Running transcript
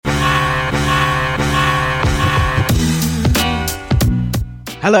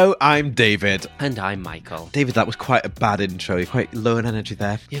Hello, I'm David. And I'm Michael. David, that was quite a bad intro. You're quite low in energy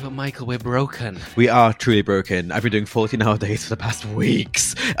there. Yeah, but Michael, we're broken. We are truly broken. I've been doing 14-hour days for the past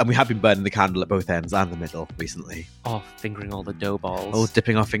weeks, and we have been burning the candle at both ends and the middle recently. Oh, fingering all the dough balls. Oh,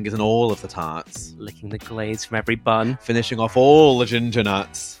 dipping our fingers in all of the tarts. Licking the glaze from every bun. Finishing off all the ginger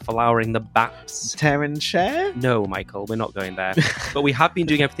nuts. Flouring the baps. Tear and share? No, Michael, we're not going there. But we have been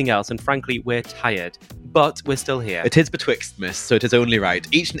doing everything else, and frankly, we're tired. But we're still here. It is Betwixtmas, so it is only right.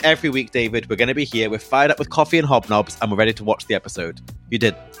 Each and every week, David, we're going to be here. We're fired up with coffee and hobnobs, and we're ready to watch the episode. You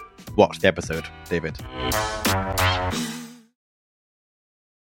did watch the episode, David.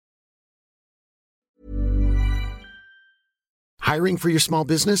 Hiring for your small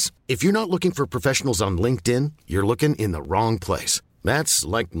business? If you're not looking for professionals on LinkedIn, you're looking in the wrong place. That's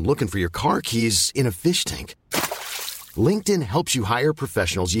like looking for your car keys in a fish tank. LinkedIn helps you hire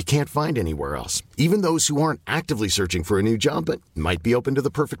professionals you can't find anywhere else, even those who aren't actively searching for a new job but might be open to the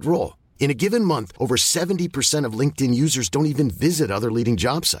perfect role. In a given month, over 70% of LinkedIn users don't even visit other leading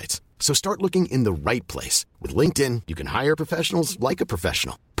job sites. So start looking in the right place. With LinkedIn, you can hire professionals like a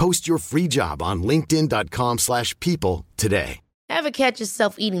professional. Post your free job on linkedin.com/people today. Ever catch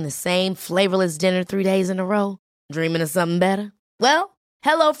yourself eating the same flavorless dinner 3 days in a row? Dreaming of something better? Well,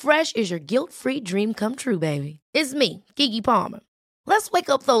 HelloFresh is your guilt-free dream come true, baby. It's me, Keke Palmer. Let's wake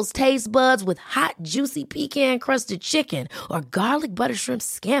up those taste buds with hot, juicy pecan-crusted chicken or garlic butter shrimp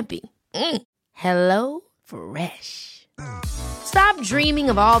scampi. Hello Fresh. Stop dreaming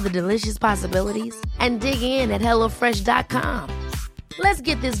of all the delicious possibilities and dig in at HelloFresh.com. Let's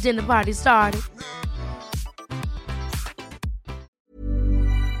get this dinner party started.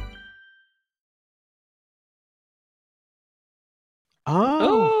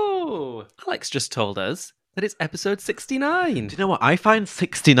 Oh, Alex just told us that it's episode 69. Do you know what? I find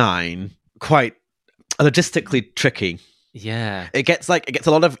 69 quite logistically tricky. Yeah. It gets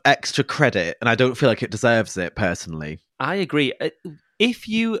a lot of extra credit, and I don't feel like it deserves it personally. I agree. If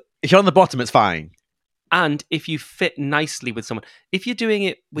you're on the bottom, it's fine. And if you fit nicely with someone, if you're doing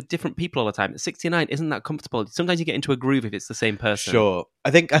it with different people all the time, 69 isn't that comfortable. Sometimes you get into a groove if it's the same person. Sure.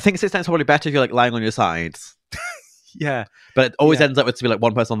 I think 69 is probably better if you're like lying on your sides. Yeah. But it always ends up with to be like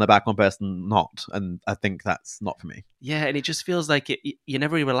one person on their back, one person not. And I think that's not for me. Yeah, and it just feels like you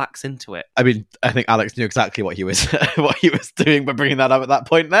never really relax into it. I mean, I think Alex knew exactly what he was doing by bringing that up at that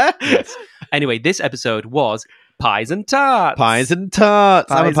point there. Yes. Anyway, this episode was Pies and Tarts. Pies and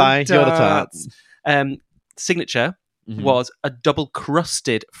Tarts. I'm a pie, you're the tarts. Signature was a double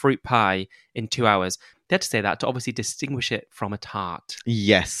crusted fruit pie in 2 hours. They had to say that to obviously distinguish it from a tart.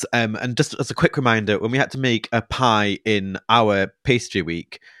 Yes. And just as a quick reminder, when we had to make a pie in our pastry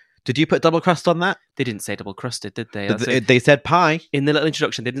week, did you put double crust on that? They didn't say double crusted, did they? They said pie. In the little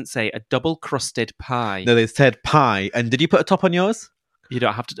introduction, they didn't say a double crusted pie. No, they said pie. And did you put a top on yours? You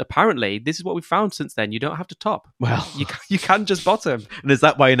don't have to. Apparently, this is what we found since then. You don't have to top. Well, you can just bottom. And is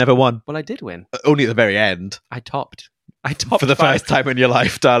that why you never won? Well, I did win. Only at the very end. I topped for the first time in your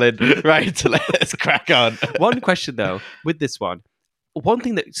life, darling. Right, let's crack on. One question though, with this one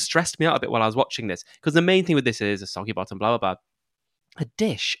thing that stressed me out a bit while I was watching this, because the main thing with this is a soggy bottom, blah blah blah. A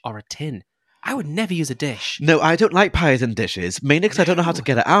dish or a tin. I would never use a dish. No, I don't like pies and dishes, mainly because I don't know how to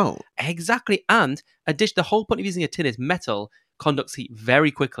get it out. Exactly, and a dish. The whole point of using a tin is metal conducts heat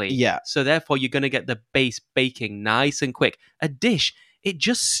very quickly. Yeah. So therefore, you're going to get the base baking nice and quick. A dish, it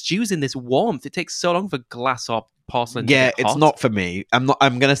just stews in this warmth. It takes so long for glass or porcelain. Yeah, it's not for me. I'm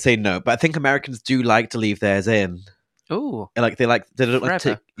gonna say no, but I think Americans do like to leave theirs in. Oh, they don't forever. like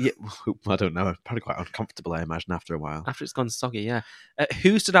to. Yeah, I don't know. Probably quite uncomfortable, I imagine, after a while. After it's gone soggy, yeah.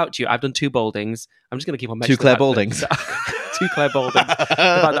 Who stood out to you? I've done 2 bouldings. I'm just going to keep on mentioning 2 Claire Bouldings. 2 Claire Bouldings. The fact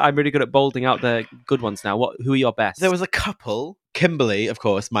that I'm really good at boulding out the good ones now. Who are your best? There was a couple. Kimberly, of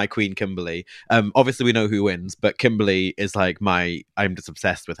course, my queen Kimberly. Obviously we know who wins, but Kimberly is like I'm just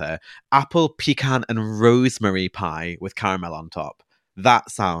obsessed with her. Apple, pecan, and rosemary pie with caramel on top. That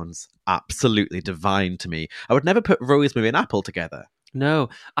sounds absolutely divine to me. I would never put rosemary and apple together. No,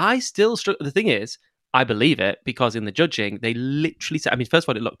 I still struggle. The thing is, I believe it because in the judging, they literally said, I mean, first of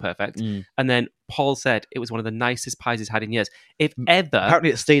all, it looked perfect. And then Paul said it was one of the nicest pies he's had in years. If ever...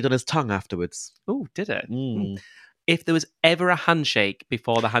 Apparently it stayed on his tongue afterwards. Oh, did it? If there was ever a handshake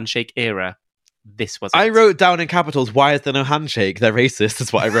before the handshake era, this was it. I wrote down in capitals, why is there no handshake? They're racist,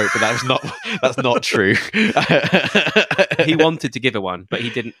 is what I wrote, but that's not true. He wanted to give her one, but he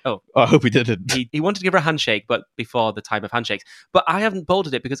didn't. Oh, I hope he didn't. He wanted to give her a handshake, but before the time of handshakes. But I haven't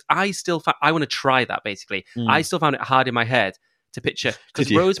bolded it because I want to try that, basically. I still found it hard in my head to picture.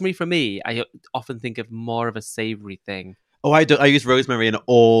 Because rosemary, for me, I often think of more of a savoury thing. Oh, I use rosemary in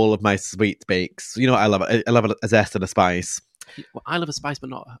all of my sweet bakes. You know what I love? I love a zest and a spice. Well, I love a spice, but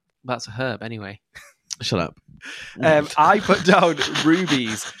not that's a herb anyway. Shut up. I put down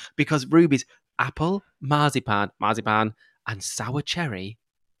rubies because rubies, apple, marzipan, and sour cherry.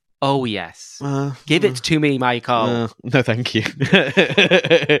 Oh yes, give it to me, Michael. No, thank you.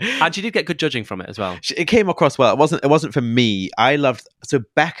 And she did get good judging from it as well. It came across well. It wasn't for me. I loved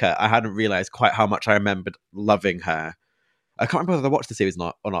Becca. I hadn't realized quite how much I remembered loving her. I can't remember whether I watched the series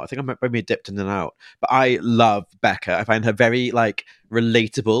or not. I think I maybe dipped in and out. But I love Becca. I find her very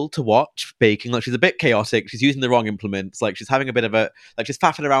relatable to watch baking. Like she's a bit chaotic. She's using the wrong implements. Like she's having a bit of she's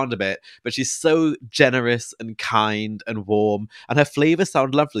faffing around a bit. But she's so generous and kind and warm. And her flavors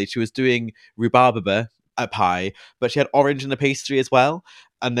sound lovely. She was doing rhubarb pie, but she had orange in the pastry as well.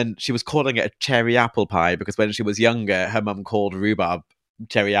 And then she was calling it a cherry apple pie because when she was younger, her mum called rhubarb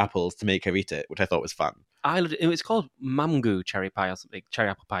cherry apples to make her eat it, which I thought was fun. It was called mamgoo cherry pie or something, cherry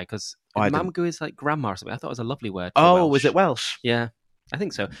apple pie, because mamgoo is like grandma or something. I thought it was a lovely word. Oh, was it Welsh? Yeah, I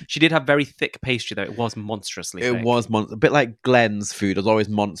think so. She did have very thick pastry, though. It was monstrously thick. It was a bit like Glenn's food. It was always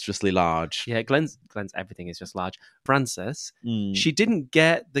monstrously large. Yeah, Glenn's everything is just large. Frances, she didn't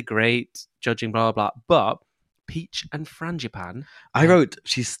get the great judging, blah, blah, blah, but peach and frangipan. I wrote,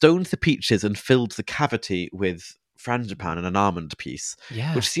 she stoned the peaches and filled the cavity with frangipan and an almond piece,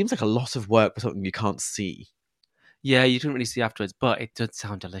 which seems like a lot of work for something you can't see. Yeah, you didn't really see afterwards, but it did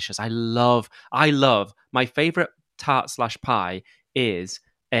sound delicious. I love my favorite tart / pie is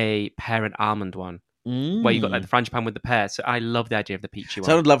a pear and almond one, where you got like the frangipan with the pear. So I love the idea of the peachy one.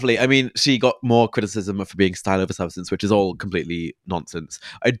 Sounded lovely. I mean, she got more criticism for being style over substance, which is all completely nonsense.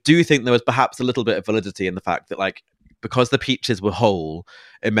 I do think there was perhaps a little bit of validity in the fact that because the peaches were whole,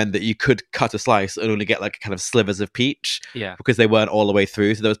 it meant that you could cut a slice and only get kind of slivers of peach, because they weren't all the way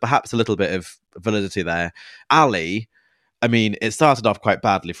through. So there was perhaps a little bit of validity there. Ali, I mean, it started off quite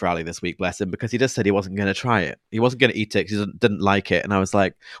badly for Ali this week, bless him, because he just said he wasn't going to try it. He wasn't going to eat it because he didn't like it. And I was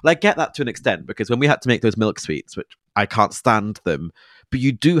like, well, I get that to an extent, because when we had to make those milk sweets, which I can't stand them, but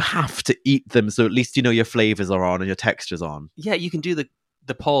you do have to eat them, so at least you know your flavors are on and your texture's on. Yeah, you can do the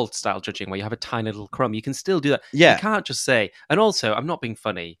Paul style judging where you have a tiny little crumb. You can still do that. Yeah. You can't just say, and also, I'm not being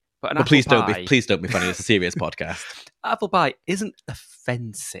funny, but please don't be funny. It's a serious podcast. Apple pie isn't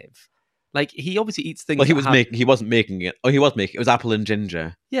offensive. Like, he obviously eats things. Well, he wasn't making it. Oh, he was making it. It was apple and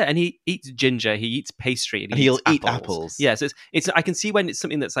ginger. Yeah, and he eats ginger. He eats pastry, and he'll eat apples. Yeah, so it's. I can see when it's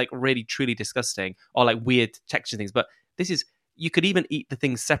something that's really truly disgusting or weird texture things. But this is. You could even eat the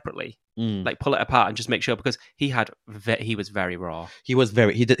things separately, pull it apart and just make sure, because he was very raw. He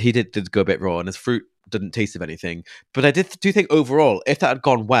did go a bit raw, and his fruit didn't taste of anything. But I do think overall, if that had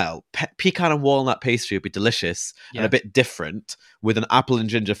gone well, pecan and walnut pastry would be delicious and a bit different with an apple and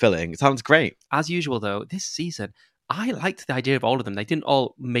ginger filling. It sounds great. As usual, though, this season, I liked the idea of all of them. They didn't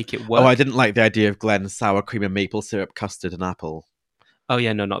all make it work. Oh, I didn't like the idea of Glenn's sour cream and maple syrup, custard and apple. Oh,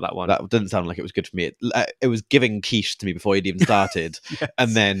 yeah, no, not that one. That didn't sound like it was good for me. It was giving quiche to me before he'd even started. Yes.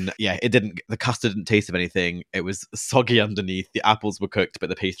 And then, the custard didn't taste of anything. It was soggy underneath. The apples were cooked, but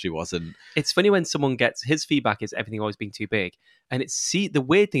the pastry wasn't. It's funny when someone gets, his feedback is everything always being too big. And the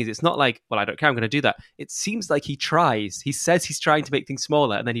weird thing is, it's not like, well, I don't care, I'm going to do that. It seems like he tries. He says he's trying to make things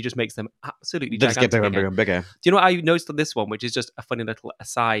smaller, and then he just makes them absolutely gigantic. They just get bigger and bigger and bigger. Do you know what I noticed on this one, which is just a funny little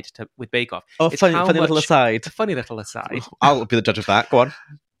aside with Bake Off? Oh, funny little aside. A funny little aside. I'll be the judge of that. Go on.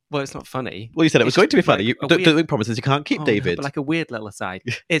 Well, it's not funny. Well, you said it was going to be funny. Don't make promises you can't keep, David. No, but a weird little aside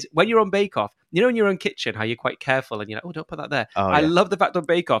is when you're on Bake Off, you know, in your own kitchen, how you're quite careful and you're like, oh, don't put that there. I love the fact on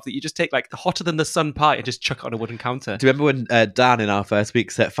Bake Off that you just take the hotter than the sun pie and just chuck it on a wooden counter. Do you remember when Dan in our first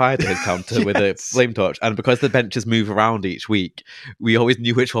week set fire to his counter with a flame torch? And because the benches move around each week, we always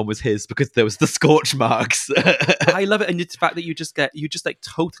knew which one was his because there was the scorch marks. I love it. And it's the fact that you just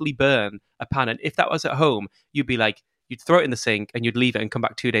totally burn a pan. And if that was at home, you'd be like, you'd throw it in the sink and you'd leave it and come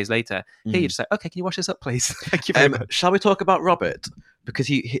back 2 days later. Here, you're just like, okay, can you wash this up, please? Thank you very much. Shall we talk about Robert? Because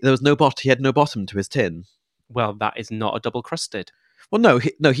he had no bottom to his tin. Well, that is not a double crusted. Well,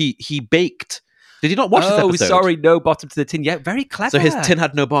 he baked. Did you not watch this episode? Oh, sorry, no bottom to the tin. Yeah, very clever. So his tin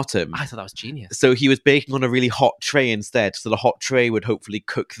had no bottom. I thought that was genius. So he was baking on a really hot tray instead. So the hot tray would hopefully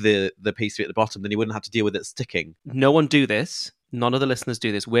cook the pastry at the bottom. Then he wouldn't have to deal with it sticking. No one do this. None of the listeners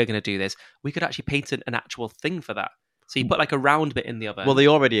do this. We're going to do this. We could actually patent an actual thing for that. So you put a round bit in the oven. Well, they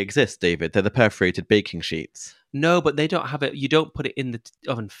already exist, David. They're the perforated baking sheets. No, but they don't have it. You don't put it in the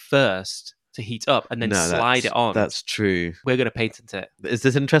oven first to heat up and then slide it on. That's true. We're going to patent it. Is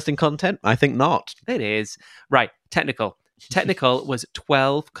this interesting content? I think not. It is. Right. Technical. Technical was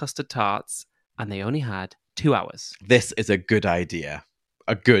 12 custard tarts and they only had 2 hours. This is a good idea.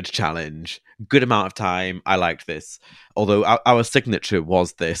 a good challenge. Good amount of time. I liked this. Although our signature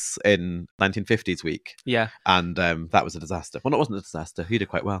was this in 1950s week. Yeah. And that was a disaster. Well, it wasn't a disaster. He did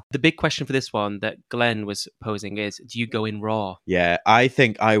quite well. The big question for this one that Glenn was posing is, do you go in Raw? Yeah, I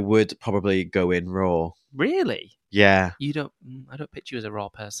think I would probably go in Raw. Really? Yeah. I don't picture you as a Raw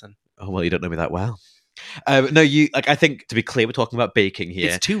person. Oh, well, you don't know me that well. No, I think, to be clear, we're talking about baking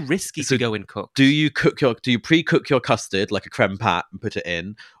here. It's too risky to go in cook. Do you pre-cook your custard like a creme pat and put it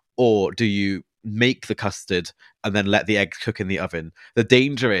in, or do you make the custard and then let the eggs cook in the oven? The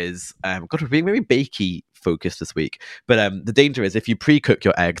danger is, God, we're being very bakey focused this week, but the danger is if you pre-cook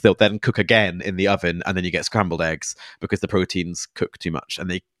your eggs, they'll then cook again in the oven, and then you get scrambled eggs because the proteins cook too much,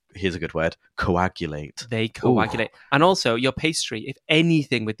 and here's a good word, coagulate. They coagulate. Ooh. And also your pastry, if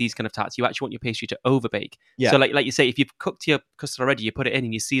anything with these kind of tarts, you actually want your pastry to overbake. Yeah. So like you say, if you've cooked your custard already, you put it in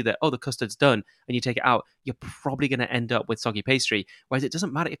and you see that, the custard's done, and you take it out, you're probably going to end up with soggy pastry. Whereas it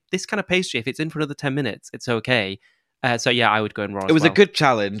doesn't matter. If this kind of pastry, if it's in for another 10 minutes, it's okay. So yeah, I would go in Raw. It was a good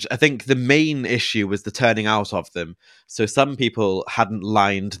challenge. I think the main issue was the turning out of them. So some people hadn't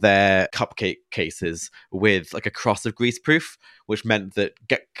lined their cupcake cases with like a cross of greaseproof, which meant that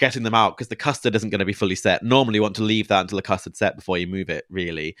getting them out, because the custard isn't going to be fully set. Normally you want to leave that until the custard's set before you move it,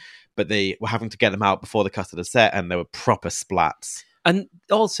 really. But they were having to get them out before the custard is set, and there were proper splats. And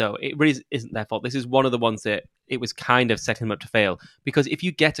also, it really isn't their fault. This is one of the ones that it was kind of setting them up to fail. Because if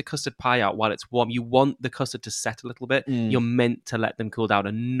you get a custard pie out while it's warm, you want the custard to set a little bit. You're meant to let them cool down,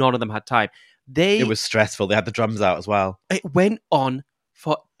 and none of them had time. It was stressful. They had the drums out as well. It went on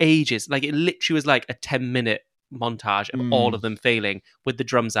for ages. Like, it literally was like a 10-minute montage of all of them failing with the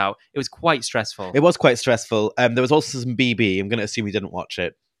drums out. It was quite stressful. It was quite stressful. There was also some BB. I'm going to assume you didn't watch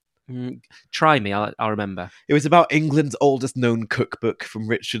it. Try me, I'll remember. It was about England's oldest known cookbook from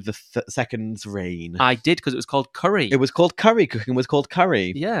Richard II's reign. I did, because it was called Curry. It was called Curry. Cooking was called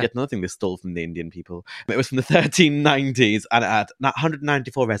Curry. Yeah. Yet another thing they stole from the Indian people. It was from the 1390s, and it had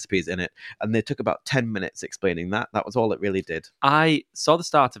 194 recipes in it, and they took about 10 minutes explaining that. That was all it really did. I saw the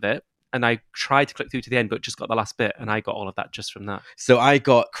start of it, and I tried to click through to the end, but just got the last bit, and I got all of that just from that. So I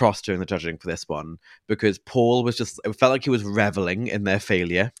got cross during the judging for this one, because Paul it felt like he was reveling in their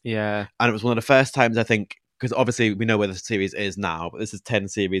failure. Yeah. And it was one of the first times, I think, because obviously we know where the series is now, but this is 10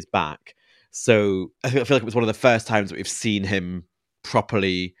 series back. So I feel like it was one of the first times that we've seen him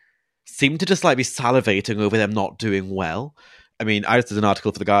properly seem to just like be salivating over them not doing well. I mean, I just did an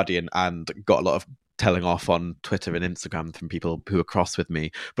article for The Guardian and got a lot of telling off on Twitter and Instagram from people who are cross with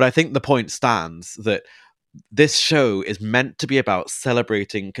me. But I think the point stands that this show is meant to be about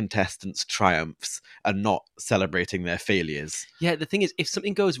celebrating contestants' triumphs and not celebrating their failures. Yeah, the thing is, if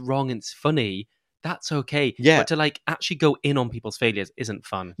something goes wrong and it's funny, that's okay. Yeah. But to like actually go in on people's failures isn't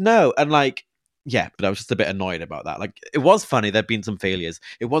fun. No, and like, yeah, but I was just a bit annoyed about that. Like, it was funny, there'd been some failures.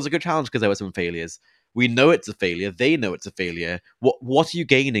 It was a good challenge because there were some failures. We know it's a failure. They know it's a failure. What are you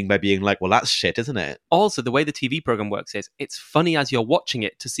gaining by being like, well, that's shit, isn't it? Also, the way the TV program works is it's funny as you're watching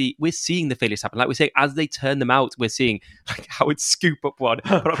it to see, we're seeing the failures happen. Like we say, as they turn them out, we're seeing like Howard scoop up one.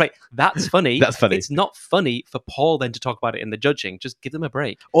 But I'm like, that's funny. That's funny. It's not funny for Paul then to talk about it in the judging. Just give them a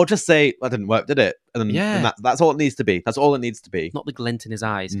break. Or just say, that didn't work, did it? And that's all it needs to be. That's all it needs to be. Not the glint in his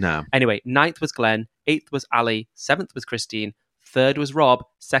eyes. No. Anyway, 9th was Glenn, 8th was Ali, 7th was Christine, 3rd was Rob,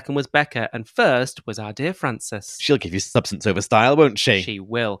 2nd was Becca, and 1st was our dear Frances. She'll give you substance over style, won't she? She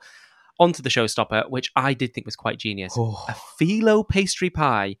will. On to the showstopper, which I did think was quite genius. A phyllo pastry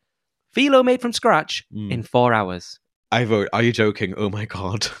pie. Phyllo made from scratch in 4 hours. I vote, are you joking? Oh my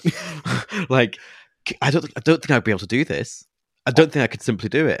God. Like, I don't think I'd be able to do this. I don't think I could simply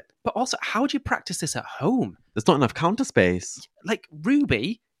do it. But also, how would you practice this at home? There's not enough counter space. Like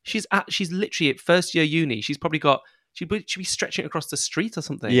Ruby, she's literally at first year uni. She's probably got... She'd be stretching across the street or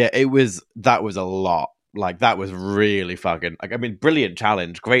something. Yeah, that was a lot. Like, that was really fucking... Like, I mean, brilliant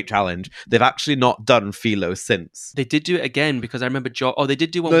challenge. Great challenge. They've actually not done phyllo since. They did do it again because I remember... they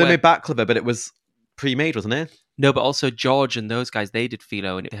did do one they made baklava, but it was pre-made, wasn't it? No, but also George and those guys, they did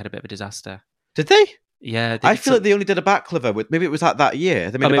phyllo and they had a bit of a disaster. Did they? Yeah. I feel like they only did a baklava with... Maybe it was that year.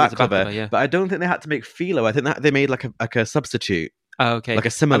 They made a baklava, yeah. But I don't think they had to make phyllo. I think that they made like a substitute. Oh, okay. Like a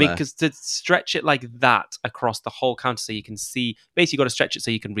similar. I mean, because to stretch it like that across the whole counter so you can see, basically you got to stretch it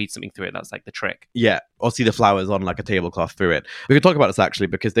so you can read something through it. That's like the trick. Yeah, or see the flowers on like a tablecloth through it. We could talk about this actually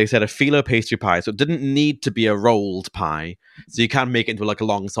because they said a phyllo pastry pie, so it didn't need to be a rolled pie. So you can make it into like a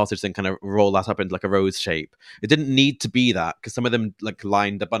long sausage and kind of roll that up into like a rose shape. It didn't need to be that because some of them like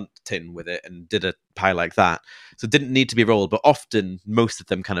lined a bundt tin with it and did a pie like that. So it didn't need to be rolled, but often most of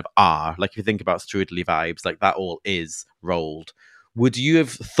them kind of are. Like if you think about strudely vibes, like that all is rolled. Would you have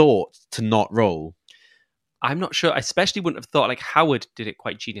thought to not roll? I'm not sure. I especially wouldn't have thought like Howard did it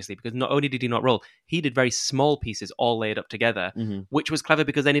quite geniusly, because not only did he not roll, he did very small pieces all laid up together, which was clever,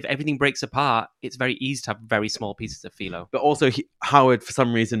 because then if everything breaks apart, it's very easy to have very small pieces of phyllo. But also, Howard, for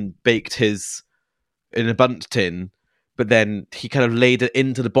some reason, baked his in a bundt tin, but then he kind of laid it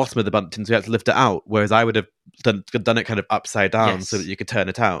into the bottom of the bundt tin, so you had to lift it out, whereas I would have done it kind of upside down so that you could turn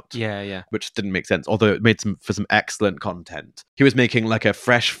it out. Yeah. Which didn't make sense, although it made for some excellent content. He was making like a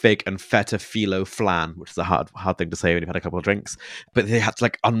fresh fig and feta phyllo flan, which is a hard thing to say when you've had a couple of drinks. But they had to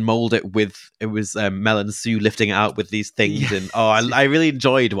like unmold it it was Mel and Sue lifting it out with these things. Yes. And I really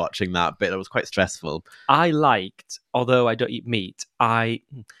enjoyed watching that bit. It was quite stressful. I liked, although I don't eat meat, I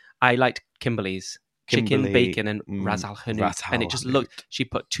liked Kimberly's. Chicken, bacon, and ras al hanout. And it just looked, she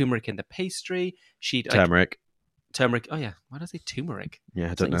put turmeric in the pastry. Turmeric. Oh, yeah. Why did I say turmeric?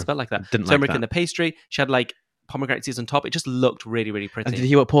 Yeah, I don't know. It spelled like that. Didn't turmeric like that. in the pastry. She had like pomegranate seeds on top. It just looked really, really pretty. And did you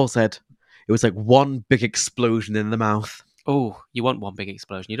hear what Paul said? It was like one big explosion in the mouth. Oh, you want one big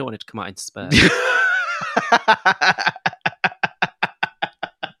explosion. You don't want it to come out in spurts.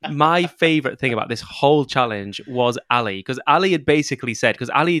 My favourite thing about this whole challenge was Ali, because Ali had basically said, because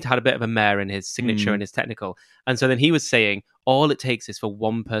Ali had a bit of a mare in his signature and his technical, and so then he was saying, all it takes is for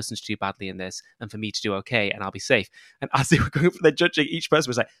one person to do badly in this and for me to do okay, and I'll be safe. And as they were going for their judging, each person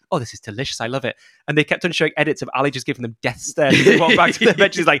was like, oh, this is delicious, I love it. And they kept on showing edits of Ali just giving them death stares as they walked back to their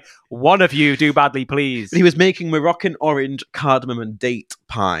bench. He's like, one of you do badly, please. And he was making Moroccan orange cardamom and date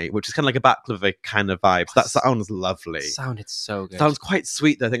pie, which is kind of like a baklava kind of vibe. So that sounds lovely. Sounded so good. Sounds quite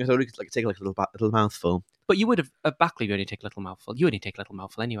sweet though. I think I would like take like a little mouthful. But you would have, a baklava, you only take a little mouthful. You only take a little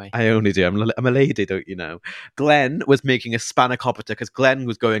mouthful anyway. I only do. I'm a lady, don't you know? Glenn was making a spanakopita, because Glenn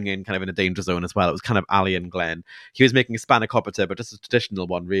was going in kind of in a danger zone as well. It was kind of Ali and Glenn. He was making a spanakopita, but just a traditional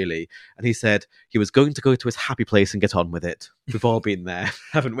one, really. And he said he was going to go to his happy place and get on with it. We've all been there,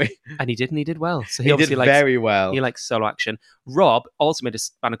 haven't we? And he did well. So he did very well. He likes solo action. Rob also made a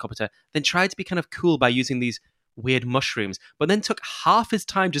spanakopita, then tried to be kind of cool by using these weird mushrooms, but then took half his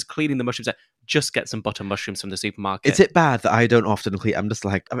time just cleaning the mushrooms. Like, just get some butter mushrooms from the supermarket. Is it bad that I don't often clean? I'm just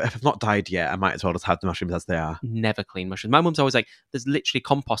like, if I've not died yet, I might as well just have the mushrooms as they are. Never clean mushrooms. My mum's always like, there's literally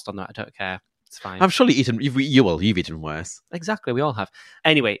compost on that. I don't care. It's fine. I'm surely eaten. You've eaten worse. Exactly, we all have.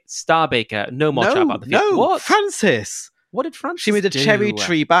 Anyway, Star Baker, no more chat about the field. No, what? Francis. What did Francis She made a do? cherry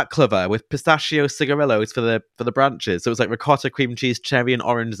tree baklava with pistachio cigarillos for the branches. So it was like ricotta, cream cheese, cherry, and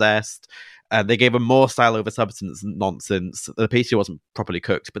orange zest. And they gave them more style over substance nonsense. The pastry wasn't properly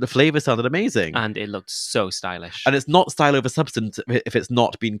cooked, but the flavour sounded amazing. And it looked so stylish. And it's not style over substance if it's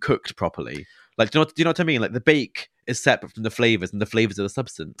not been cooked properly. Like, do you know what I mean? Like, the bake is separate from the flavours, and the flavours are the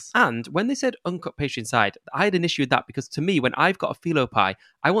substance. And when they said uncut pastry inside, I had an issue with that, because to me, when I've got a phyllo pie,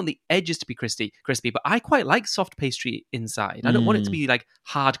 I want the edges to be crispy, but I quite like soft pastry inside. I don't want it to be like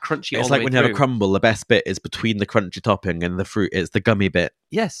hard, crunchy all the way through. It's like when you have a crumble, the best bit is between the crunchy topping and the fruit. It's the gummy bit.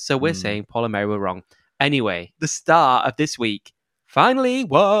 Yes, so we're saying Paul and Mary were wrong. Anyway, the star of this week finally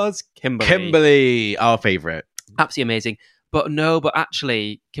was Kimberly. Kimberly, our favourite. Absolutely amazing. But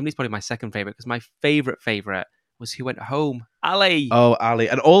actually, Kimberly's probably my second favourite, because my favourite was who went home. Ali. Oh, Ali.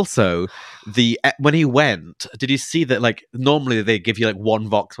 And also, when he went, did you see that, like, normally they give you, like, one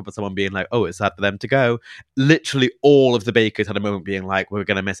vox pop of someone being like, oh, it's time for them to go. Literally all of the bakers had a moment being like, we're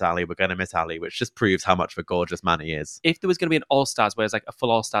going to miss Ali, which just proves how much of a gorgeous man he is. If there was going to be an All-Stars, where it's like a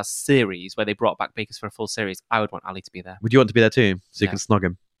full All-Stars series, where they brought back bakers for a full series, I would want Ali to be there. Would you want to be there too? So you can snog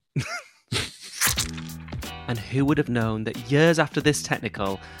him? And who would have known that years after this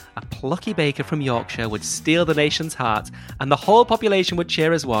technical, a plucky baker from Yorkshire would steal the nation's heart, and the whole population would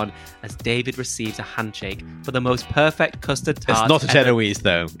cheer as one, as David receives a handshake for the most perfect custard tart. It's not a ever. Genoese,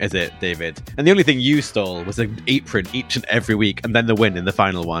 though, is it, David? And the only thing you stole was an apron each and every week, and then the win in the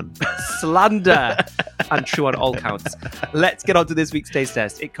final one. Slander! And true on all counts. Let's get on to this week's taste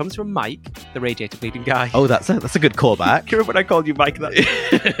test. It comes from Mike, the radiator bleeding guy. Oh, that's a good callback. You remember when I called you Mike?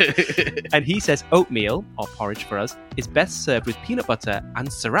 And he says oatmeal, or porridge for us, is best served with peanut butter and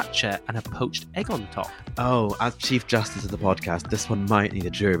sriracha and a poached egg on top. Oh, as Chief Justice of the podcast, this one might need a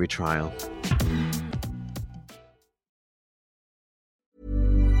jury trial.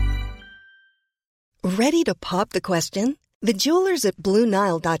 Ready to pop the question? The jewelers at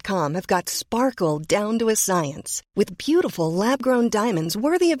BlueNile.com have got sparkle down to a science with beautiful lab-grown diamonds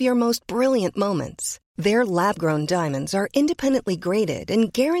worthy of your most brilliant moments. Their lab-grown diamonds are independently graded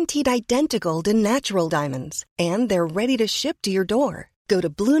and guaranteed identical to natural diamonds, and they're ready to ship to your door. Go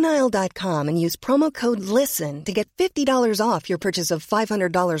to BlueNile.com and use promo code LISTEN to get $50 off your purchase of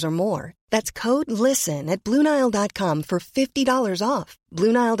 $500 or more. That's code LISTEN at BlueNile.com for $50 off.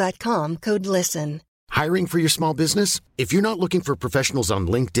 BlueNile.com, code LISTEN. Hiring for your small business? If you're not looking for professionals on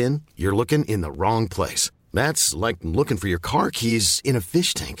LinkedIn, you're looking in the wrong place. That's like looking for your car keys in a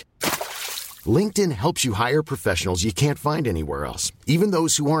fish tank. LinkedIn helps you hire professionals you can't find anywhere else, even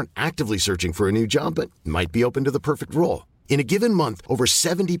those who aren't actively searching for a new job but might be open to the perfect role. In a given month, over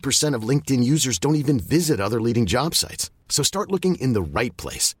 70% of LinkedIn users don't even visit other leading job sites. So start looking in the right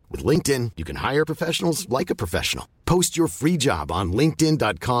place. With LinkedIn, you can hire professionals like a professional. Post your free job on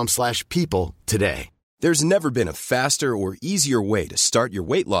linkedin.com/people today. There's never been a faster or easier way to start your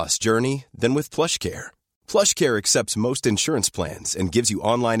weight loss journey than with PlushCare. PlushCare accepts most insurance plans and gives you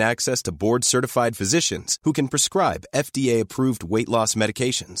online access to board-certified physicians who can prescribe FDA-approved weight loss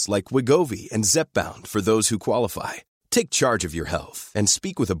medications like Wegovy and Zepbound for those who qualify. Take charge of your health and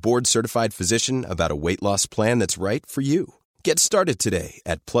speak with a board-certified physician about a weight loss plan that's right for you. Get started today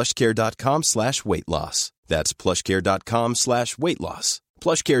at plushcare.com/weight loss. That's plushcare.com/weight loss.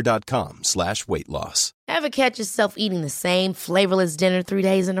 plushcare.com/weight loss. Ever catch yourself eating the same flavorless dinner 3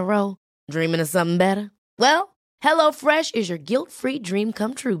 days in a row? Dreaming of something better? Well, HelloFresh is your guilt-free dream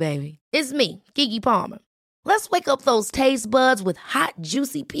come true, baby. It's me, Keke Palmer. Let's wake up those taste buds with hot,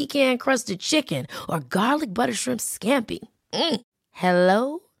 juicy pecan-crusted chicken or garlic butter shrimp scampi.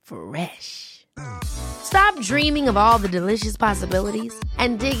 Hello Fresh. Stop dreaming of all the delicious possibilities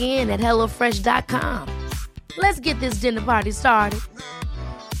and dig in at HelloFresh.com. Let's get this dinner party started.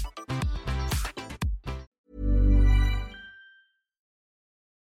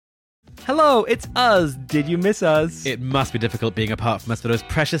 Hello, it's us. Did you miss us? It must be difficult being apart from us for those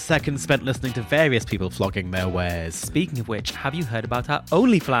precious seconds spent listening to various people flogging their wares. Speaking of which, have you heard about our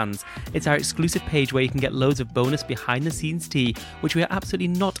OnlyFans? It's our exclusive page where you can get loads of bonus behind-the-scenes tea, which we are absolutely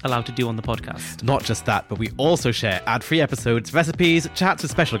not allowed to do on the podcast. Not just that, but we also share ad-free episodes, recipes, chats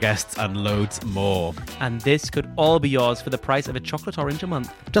with special guests, and loads more. And this could all be yours for the price of a chocolate orange a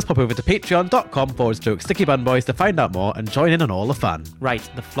month. Just pop over to patreon.com/stickybunboys to find out more and join in on all the fun. Right,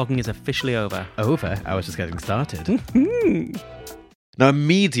 the flogging is officially over. Over? I was just getting started. Now,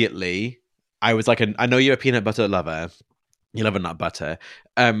 immediately, I was like, I know you're a peanut butter lover. You love a nut butter.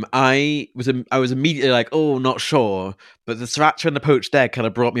 I was immediately like, oh, not sure. But the sriracha and the poached egg kind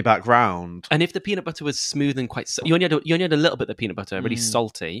of brought me back round. And if the peanut butter was smooth and quite... you only had a little bit of peanut butter, really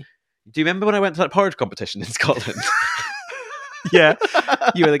salty. Do you remember when I went to that porridge competition in Scotland? Yeah.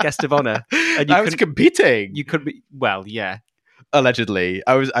 You were the guest of honour. And I was competing. You could be... Well, yeah. Allegedly.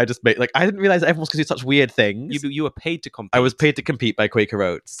 I didn't realize everyone was going to do such weird things. You were paid to compete. I was paid to compete by Quaker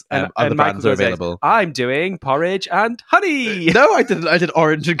Oats. Other brands are available. I'm doing porridge and honey. No, I didn't. I did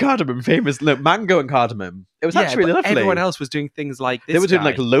orange and cardamom, mango and cardamom. It was actually really lovely. Everyone else was doing things like this. They were doing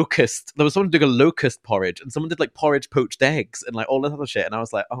like locust. There was someone doing a locust porridge, and someone did like porridge poached eggs and like all this other shit. And I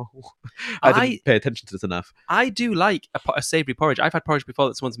was like, oh, I didn't pay attention to this enough. I do like a savoury porridge. I've had porridge before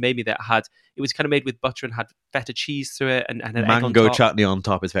that someone's made me that it was kind of made with butter and had feta cheese through it and an mango egg on top. chutney on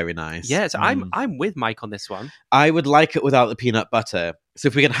top is very nice. Yeah, so I'm with Mike on this one. I would like it without the peanut butter. So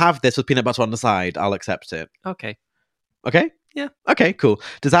if we can have this with peanut butter on the side, I'll accept it. Okay. Okay? Yeah. Okay, cool.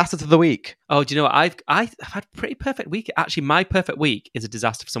 Disasters of the week. Oh, do you know what? I've had a pretty perfect week. Actually, my perfect week is a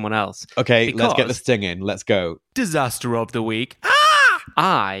disaster for someone else. Okay, let's get the sting in. Let's go. Disaster of the week.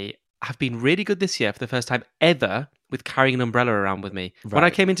 I have been really good this year for the first time ever with carrying an umbrella around with me. Right. When I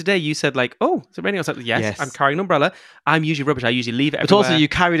came in today, you said like, oh, is it raining? I was like, yes, I'm carrying an umbrella. I'm usually rubbish. I usually leave it everywhere. But also you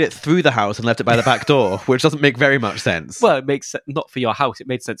carried it through the house and left it by the back door, which doesn't make very much sense. Well, it makes not for your house. It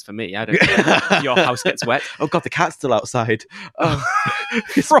made sense for me. I don't know. Your house gets wet. Oh God, the cat's still outside. Oh.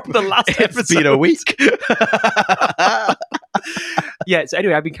 From the last episode. It's been a week. Yeah, so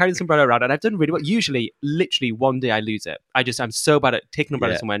anyway, I've been carrying this umbrella around and I've done really well. Usually, literally one day I lose it. I'm so bad at taking an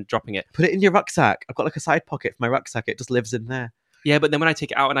umbrella somewhere and dropping it. Put it in your rucksack. I've got like a side pocket for my rucksack. It just lives in there. Yeah, but then when I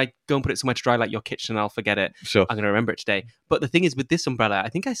take it out and I go and put it somewhere to dry, like your kitchen, I'll forget it. Sure. I'm going to remember it today. But the thing is with this umbrella, I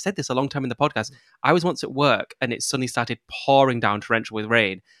think I said this a long time in the podcast. I was once at work and it suddenly started pouring down torrential with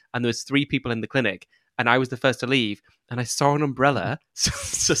rain. And there was 3 people in the clinic and I was the first to leave. And I saw an umbrella,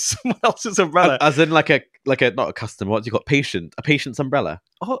 so someone else's umbrella. As in like a not a customer, what do you got? A patient's umbrella?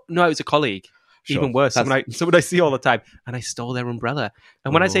 Oh, no, it was a colleague. Sure. Even worse, someone I see all the time. And I stole their umbrella.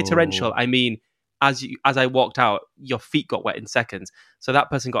 And when I say torrential, I mean, as I walked out, your feet got wet in seconds. So that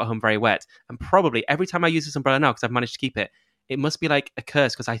person got home very wet. And probably every time I use this umbrella now, because I've managed to keep it, it must be like a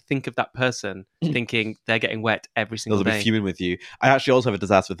curse because I think of that person thinking they're getting wet every single day. They'll be fuming with you. I actually also have a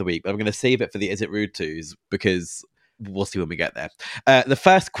disaster of the week, but I'm going to save it for the Is It Rude Tos because we'll see when we get there. The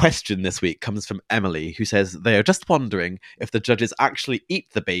first question this week comes from Emily, who says they are just wondering if the judges actually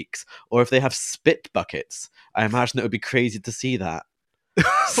eat the bakes or if they have spit buckets. I imagine it would be crazy to see that.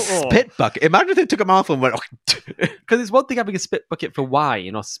 Spit bucket. Imagine if they took a mouthful and went... Because it's one thing having a spit bucket for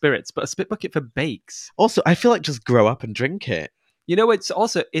wine or spirits, but a spit bucket for bakes. Also, I feel like just grow up and drink it. You know, it's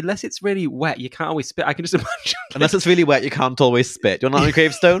also, unless it's really wet, you can't always spit. I can just imagine. Unless it's really wet, you can't always spit. Do you want that on a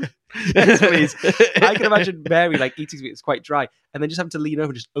gravestone? Yes, please. I can imagine Mary like eating something that's quite dry and then just having to lean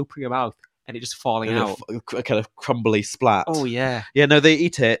over and just opening her mouth and it just falling out. A kind of crumbly splat. Oh, yeah. Yeah, no, they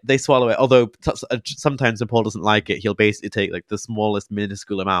eat it, they swallow it. Although sometimes when Paul doesn't like it, he'll basically take like the smallest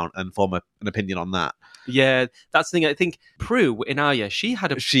minuscule amount and form an opinion on that. Yeah, that's the thing. I think Prue in Arya, she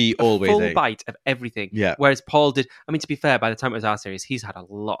had a always full ate. bite of everything. Yeah. Whereas Paul did. I mean, to be fair, by the time it was our series, he's had a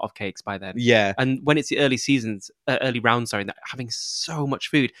lot of cakes by then. Yeah. And when it's the early seasons, early rounds, sorry, they're having so much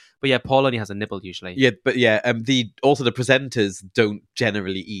food. But yeah, Paul only has a nibble usually. Yeah, but yeah, the presenters don't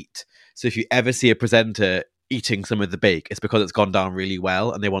generally eat. So if you ever see a presenter eating some of the bake, it's because it's gone down really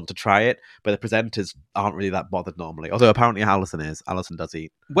well and they want to try it. But the presenters aren't really that bothered normally. Although apparently Alison is. Alison does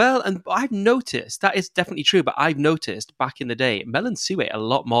eat. Well, and I've noticed, that is definitely true, but I've noticed back in the day, Mel and Sue ate a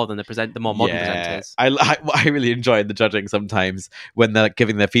lot more than the more modern presenters. I really enjoy the judging sometimes when they're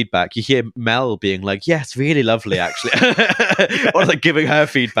giving their feedback. You hear Mel being like, yes, really lovely, actually. Or like giving her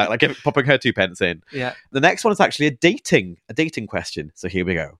feedback, like popping her 2 pence in. Yeah. The next one is actually a dating question. So here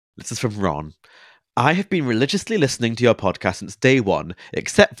we go. This is from Ron. I have been religiously listening to your podcast since day one,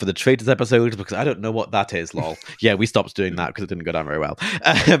 except for the Traitors episode, because I don't know what that is, lol. Yeah, we stopped doing that because it didn't go down very well.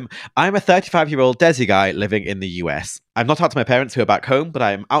 I'm a 35-year-old Desi guy living in the US. I'm not out to my parents who are back home, but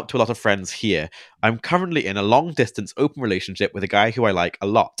I am out to a lot of friends here. I'm currently in a long-distance open relationship with a guy who I like a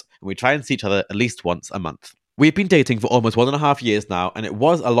lot, and we try and see each other at least once a month. We've been dating for almost 1.5 years now, and it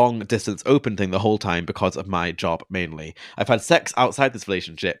was a long-distance open thing the whole time because of my job, mainly. I've had sex outside this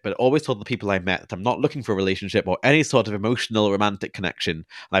relationship, but always told the people I met that I'm not looking for a relationship or any sort of emotional or romantic connection, and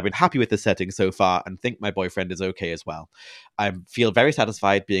I've been happy with this setting so far and think my boyfriend is okay as well. I feel very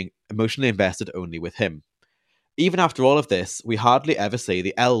satisfied being emotionally invested only with him. Even after all of this, we hardly ever say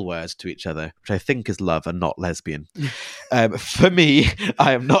the L word to each other, which I think is love and not lesbian. For me,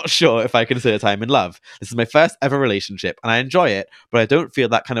 I am not sure if I consider time in love. This is my first ever relationship, and I enjoy it, but I don't feel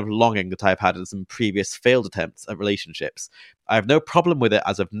that kind of longing that I've had in some previous failed attempts at relationships. I have no problem with it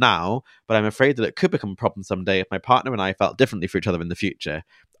as of now, but I'm afraid that it could become a problem someday if my partner and I felt differently for each other in the future.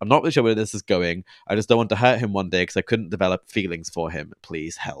 I'm not really sure where this is going. I just don't want to hurt him one day because I couldn't develop feelings for him.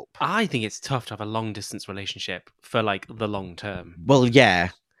 Please help. I think it's tough to have a long distance relationship for like the long term. Well, yeah.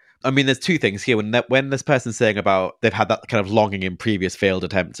 I mean, there's 2 things here. When this person's saying about they've had that kind of longing in previous failed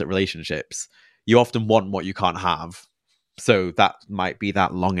attempts at relationships, you often want what you can't have. So that might be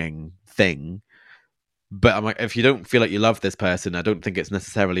that longing thing. But I'm like, if you don't feel like you love this person, I don't think it's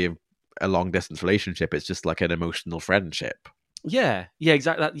necessarily a long distance relationship. It's just like an emotional friendship. Yeah,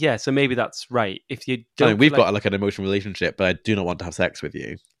 exactly. Yeah, so maybe that's right. If you don't, I mean, we've got like an emotional relationship, but I do not want to have sex with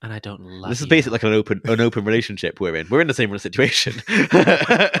you, and I don't love. This is basically like an open relationship we're in. We're in the same situation.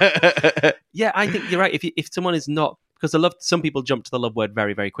 Yeah, I think you're right. If someone is not, because some people jump to the love word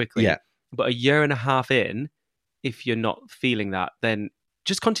very, very quickly. Yeah, but 1.5 years in, if you're not feeling that, then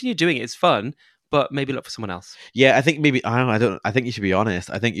just continue doing it. It's fun, but maybe look for someone else. Yeah, I think maybe I think you should be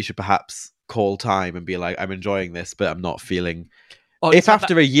honest. I think you should perhaps call time and be like, I'm enjoying this, but I'm not feeling. If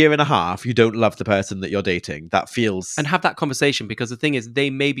after 1.5 years you don't love the person that you're dating, that feels. And have that conversation, because the thing is, they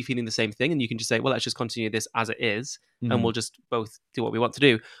may be feeling the same thing, and you can just say, well, let's just continue this as it is, and we'll just both do what we want to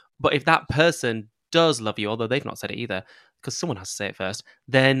do. But if that person does love you, although they've not said it either, because someone has to say it first,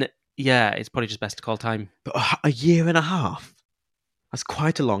 then yeah, it's probably just best to call time. But 1.5 years? That's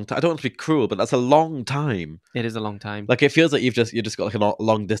quite a long time. I don't want to be cruel, but that's a long time. It is a long time. Like, it feels like you just got like a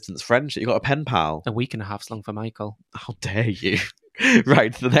long distance friendship. You've got a pen pal. 1.5 weeks long for Michael. How dare you?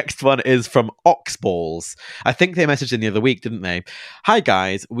 Right, the next one is from Oxballs. I think they messaged in the other week, didn't they? Hi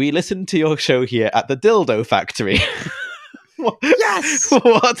guys, we listened to your show here at the Dildo Factory. Yes!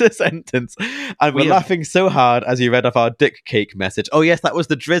 What a sentence. And we're laughing so hard as you read off our dick cake message. Oh yes, that was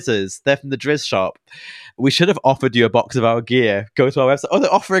the Drizzers. They're from the Drizz shop. We should have offered you a box of our gear. Go to our website. Oh,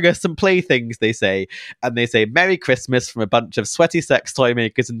 they're offering us some playthings, they say. And they say, Merry Christmas from a bunch of sweaty sex toy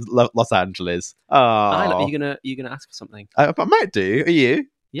makers in Los Angeles. Oh, Are you gonna ask for something? I might do. Are you?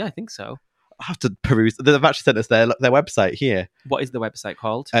 Yeah, I think so. I have to peruse. They've actually sent us their website here. What is the website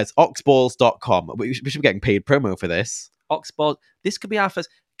called? It's oxballs.com. We should be getting paid promo for this. Oxballs. This could be our first.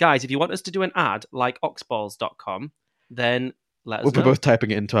 Guys, if you want us to do an ad like oxballs.com, then let us know. We're both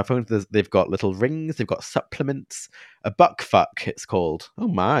typing it into our phones. They've got little rings. They've got supplements. A buck fuck, it's called. Oh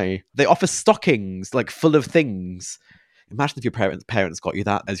my. They offer stockings, like full of things. Imagine if your parents got you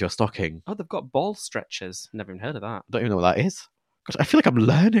that as your stocking. Oh, they've got ball stretchers. Never even heard of that. I don't even know what that is. Gosh, I feel like I'm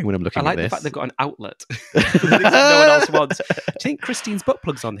learning when I'm looking at this. I like the fact they've got an outlet. Things that no one else wants. Do you think Christine's butt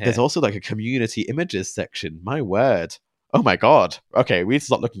plug's on here? There's also like a community images section. My word. Oh my god. Okay, we need to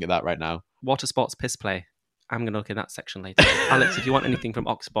stop looking at that right now. Water sports piss play. I'm going to look in that section later. Alex, if you want anything from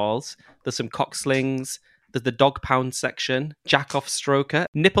Oxballs, there's some cock slings. There's the dog pound section, jack off stroker,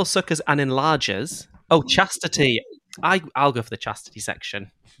 nipple suckers and enlargers. Oh, chastity. I'll go for the chastity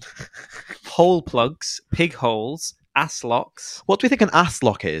section. Hole plugs, pig holes, ass locks. What do we think an ass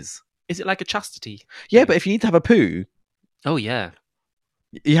lock is? Is it like a chastity? Yeah, but if you need to have a poo, Oh, yeah.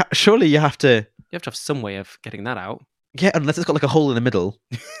 surely you have to. You have to have some way of getting that out. Yeah, unless it's got like a hole in the middle,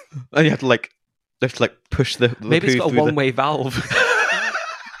 and you have to push the Maybe it's poo got a through the- one-way valve.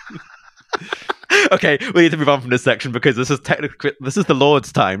 Okay, we need to move on from this section because this is the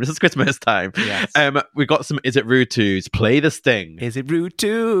Lord's time. This is Christmas time. Yes. We got some Is It Rude To's. Play the sting. Is it rude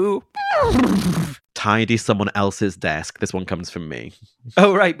too? Tidy someone else's desk. This one comes from me.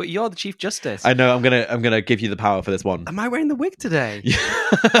 Oh, right, but you're the Chief Justice. I know. I'm gonna give you the power for this one. Am I wearing the wig today?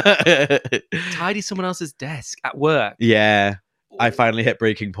 Tidy someone else's desk at work. Yeah. I finally hit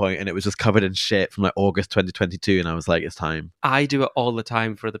breaking point and it was just covered in shit from like August 2022 and I was like, it's time. I do it all the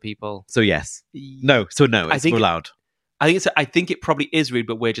time for other people. So yes. No, it's we're allowed. I think it probably is rude,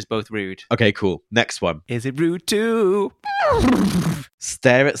 but we're just both rude. Okay, cool. Next one. Is it rude too?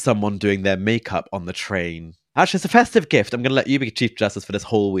 Stare at someone doing their makeup on the train. Actually, it's a festive gift. I'm going to let you be Chief Justice for this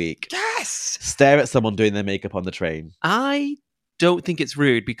whole week. Yes! Stare at someone doing their makeup on the train. I don't think it's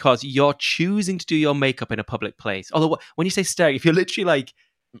rude because you're choosing to do your makeup in a public place. Although when you say stare, if you're literally like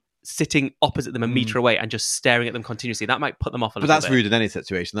sitting opposite them a meter away and just staring at them continuously, that might put them off a little bit. But that's rude in any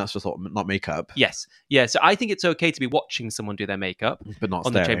situation. That's just not makeup. Yes. Yeah. So I think it's okay to be watching someone do their makeup, but not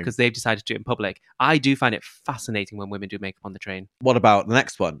on staring. the train because they've decided to do it in public. I do find it fascinating when women do makeup on the train. What about the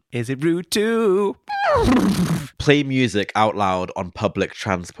next one? Is it rude too? Play music out loud on public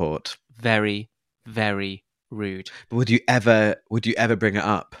transport. Very, very rude. But would you ever bring it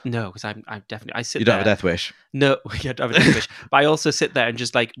up? No, because I definitely I sit. You don't there. have a death wish. No, I don't have a death wish. But I also sit there and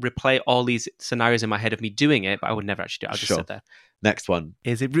just like replay all these scenarios in my head of me doing it. But I would never actually do it. I'll just sit there. Next one.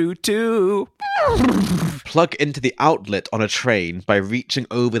 Is it rude too? Plug into the outlet on a train by reaching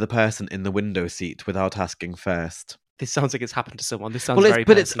over the person in the window seat without asking first. This sounds like it's happened to someone. This sounds very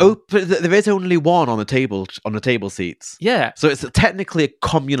but personal. but there is only one on the table seats. Yeah. So it's technically a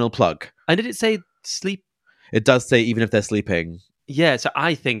communal plug. And did it say sleep? It does say even if they're sleeping. Yeah, so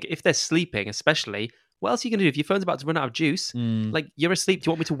I think if they're sleeping, especially, what else are you going to do? If your phone's about to run out of juice, like you're asleep, do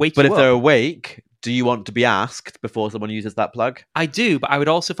you want me to wake you up? But if they're awake, do you want to be asked before someone uses that plug? I do, but I would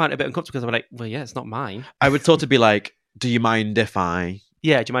also find it a bit uncomfortable because I'm like, well, yeah, it's not mine. I would sort of be like, do you mind if I...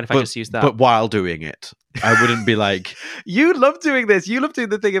 Yeah, do you mind if I just use that? But while doing it, I wouldn't be like... You love doing this. You love doing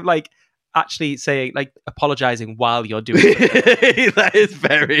the thing of like, actually saying, like, apologizing while you're doing it. That is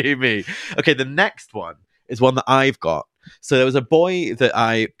very me. Okay, the next one is one that I've got. So there was a boy that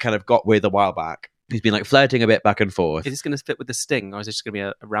I kind of got with a while back. He's been like flirting a bit back and forth. Is this going to fit with the sting, or is it just going to be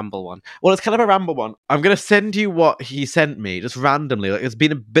a ramble one? Well, it's kind of a ramble one. I'm going to send you what he sent me, just randomly. Like, there's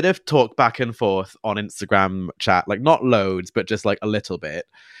been a bit of talk back and forth on Instagram chat, like not loads, but just like a little bit.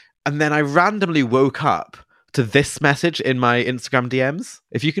 And then I randomly woke up to this message in my Instagram DMs.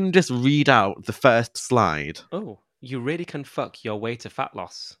 If you can just read out the first slide. Oh, you really can fuck your way to fat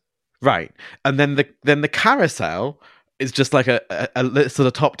loss. Right. And then the carousel is just like a list of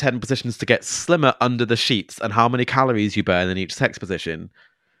the top 10 positions to get slimmer under the sheets and how many calories you burn in each sex position.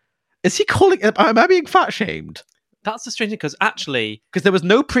 Is he calling... Am I being fat shamed? That's the strange thing, because actually... Because there was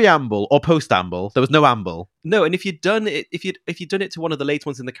no preamble or post-amble. There was no amble. No, and if you'd done it, if you'd done it to one of the late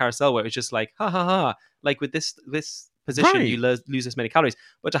ones in the carousel where it was just like, ha ha ha, like with this position, Right. you lose this many calories.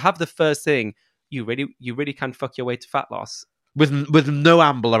 But to have the first thing, you really can fuck your way to fat loss. With no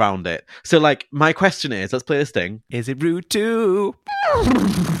amble around it. So, like, my question is, let's play this thing. Is it rude too?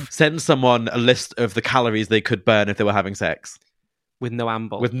 Send someone a list of the calories they could burn if they were having sex. With no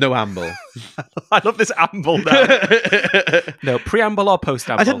amble. With no amble. I love this amble now. No, preamble or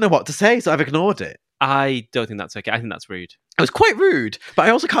post-amble. I didn't know what to say, so I've ignored it. I don't think that's okay. I think that's rude. It was quite rude, but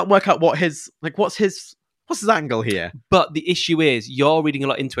I also can't work out what's his angle here. But the issue is, you're reading a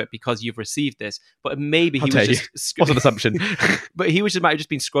lot into it because you've received this. But maybe he How dare was you. just... What's an assumption? But he might have just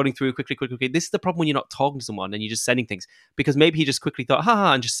been scrolling through quickly. This is the problem when you're not talking to someone and you're just sending things. Because maybe he just quickly thought,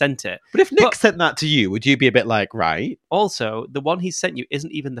 ha, and just sent it. But if Nick sent that to you, would you be a bit like, right? Also, the one he sent you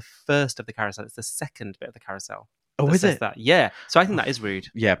isn't even the first of the carousel. It's the second bit of the carousel. Oh, that is says it? That. Yeah. So I think that is rude.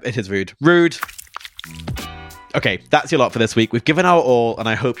 Yeah, it is rude. Rude. Okay, that's your lot for this week. We've given our all, and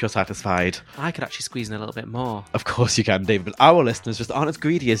I hope you're satisfied. I could actually squeeze in a little bit more. Of course you can, David, but our listeners just aren't as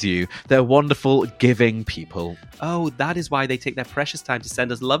greedy as you. They're wonderful, giving people. Oh, that is why they take their precious time to send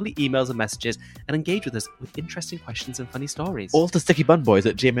us lovely emails and messages and engage with us with interesting questions and funny stories. All to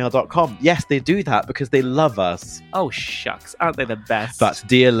stickybunboys@gmail.com. Yes, they do that because they love us. Oh, shucks. Aren't they the best? But,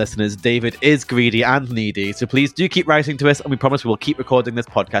 dear listeners, David is greedy and needy, so please do keep writing to us, and we promise we will keep recording this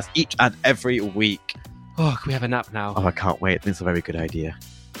podcast each and every week. Oh, can we have a nap now? Oh, I can't wait. I think it's a very good idea.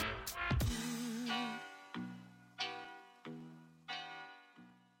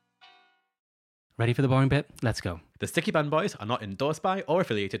 Ready for the boring bit? Let's go. The Sticky Bun Boys are not endorsed by or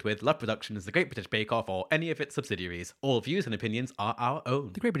affiliated with Love Productions, The Great British Bake Off, or any of its subsidiaries. All views and opinions are our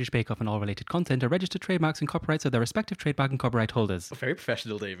own. The Great British Bake Off and all related content are registered trademarks and copyrights of their respective trademark and copyright holders. Very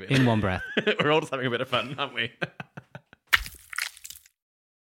professional, David. In one breath. We're all just having a bit of fun, aren't we?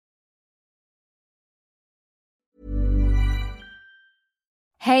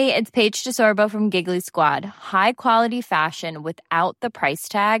 Hey, it's Paige DeSorbo from Giggly Squad. High quality fashion without the price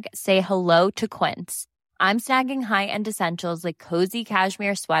tag. Say hello to Quince. I'm snagging high-end essentials like cozy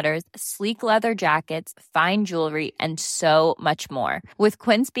cashmere sweaters, sleek leather jackets, fine jewelry, and so much more. With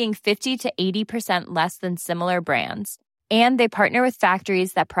Quince being 50 to 80% less than similar brands. And they partner with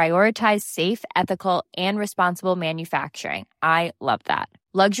factories that prioritize safe, ethical, and responsible manufacturing. I love that.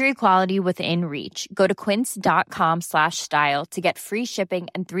 Luxury quality within reach. Go to quince.com/style to get free shipping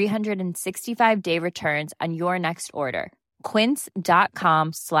and 365-day returns on your next order.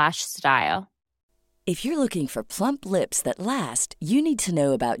 Quince.com/style. If you're looking for plump lips that last, you need to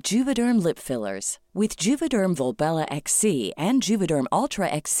know about Juvederm lip fillers. With Juvederm Volbella XC and Juvederm Ultra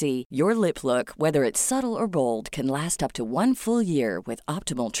XC, your lip look, whether it's subtle or bold, can last up to 1 full year with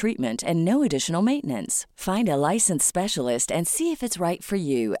optimal treatment and no additional maintenance. Find a licensed specialist and see if it's right for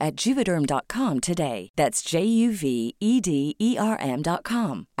you at Juvederm.com today. That's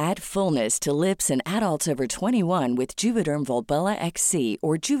JUVEDERM.com. Add fullness to lips in adults over 21 with Juvederm Volbella XC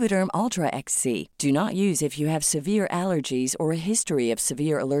or Juvederm Ultra XC. Do not use if you have severe allergies or a history of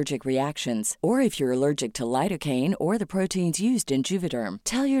severe allergic reactions, or if you're allergic to lidocaine or the proteins used in Juvederm.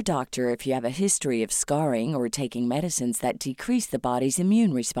 Tell your doctor if you have a history of scarring or taking medicines that decrease the body's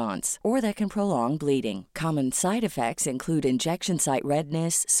immune response or that can prolong bleeding. Common side effects include injection site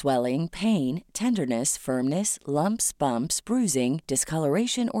redness, swelling, pain, tenderness, firmness, lumps, bumps, bruising,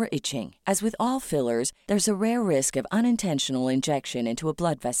 discoloration, or itching. As with all fillers, there's a rare risk of unintentional injection into a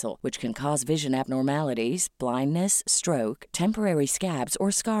blood vessel, which can cause vision abnormalities, blindness, stroke, temporary scabs,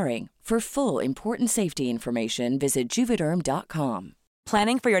 or scarring. For full, important safety information, visit Juvederm.com.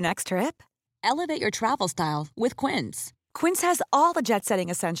 Planning for your next trip? Elevate your travel style with Quince. Quince has all the jet-setting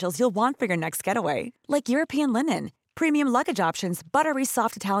essentials you'll want for your next getaway, like European linen, premium luggage options, buttery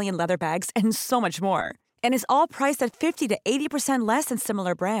soft Italian leather bags, and so much more. And is all priced at 50 to 80% less than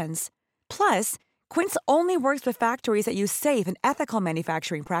similar brands. Plus, Quince only works with factories that use safe and ethical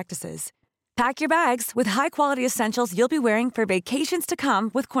manufacturing practices. Pack your bags with high-quality essentials you'll be wearing for vacations to come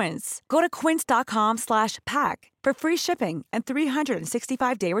with Quince. Go to quince.com/pack for free shipping and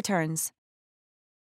 365-day returns.